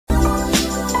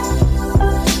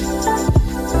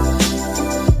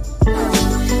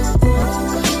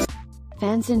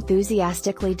Fans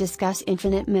enthusiastically discuss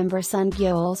Infinite member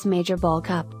Sungyeol's major ball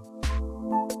cup.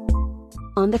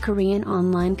 On the Korean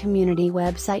online community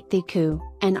website 𝐃𝐢𝐬𝐜𝐸,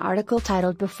 an article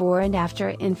titled Before and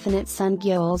After Infinite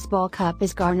Sungyeol's Ball Cup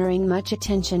is garnering much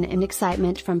attention and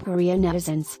excitement from Korea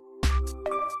netizens.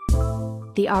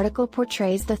 The article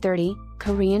portrays the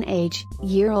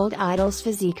 30-Korean-age-year-old idol's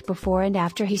physique before and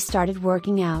after he started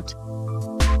working out.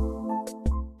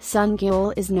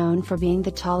 Sungyeol is known for being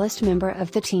the tallest member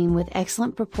of the team with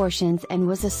excellent proportions and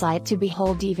was a sight to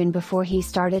behold even before he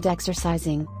started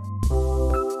exercising.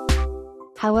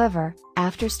 However,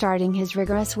 after starting his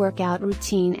rigorous workout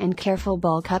routine and careful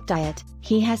ball cup diet,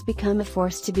 he has become a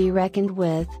force to be reckoned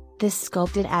with, this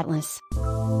sculpted atlas.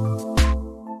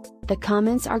 The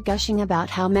comments are gushing about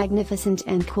how magnificent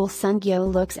and cool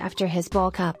Sungyeol looks after his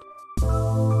ball cup.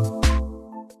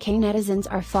 K netizens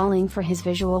are falling for his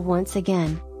visual once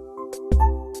again.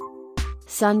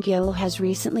 Sungyeol has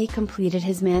recently completed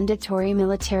his mandatory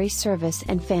military service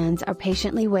and fans are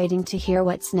patiently waiting to hear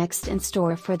what's next in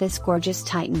store for this gorgeous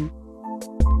titan.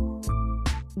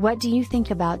 What do you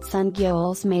think about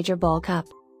Sungyeol's major ball cup?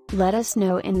 Let us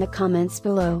know in the comments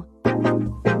below.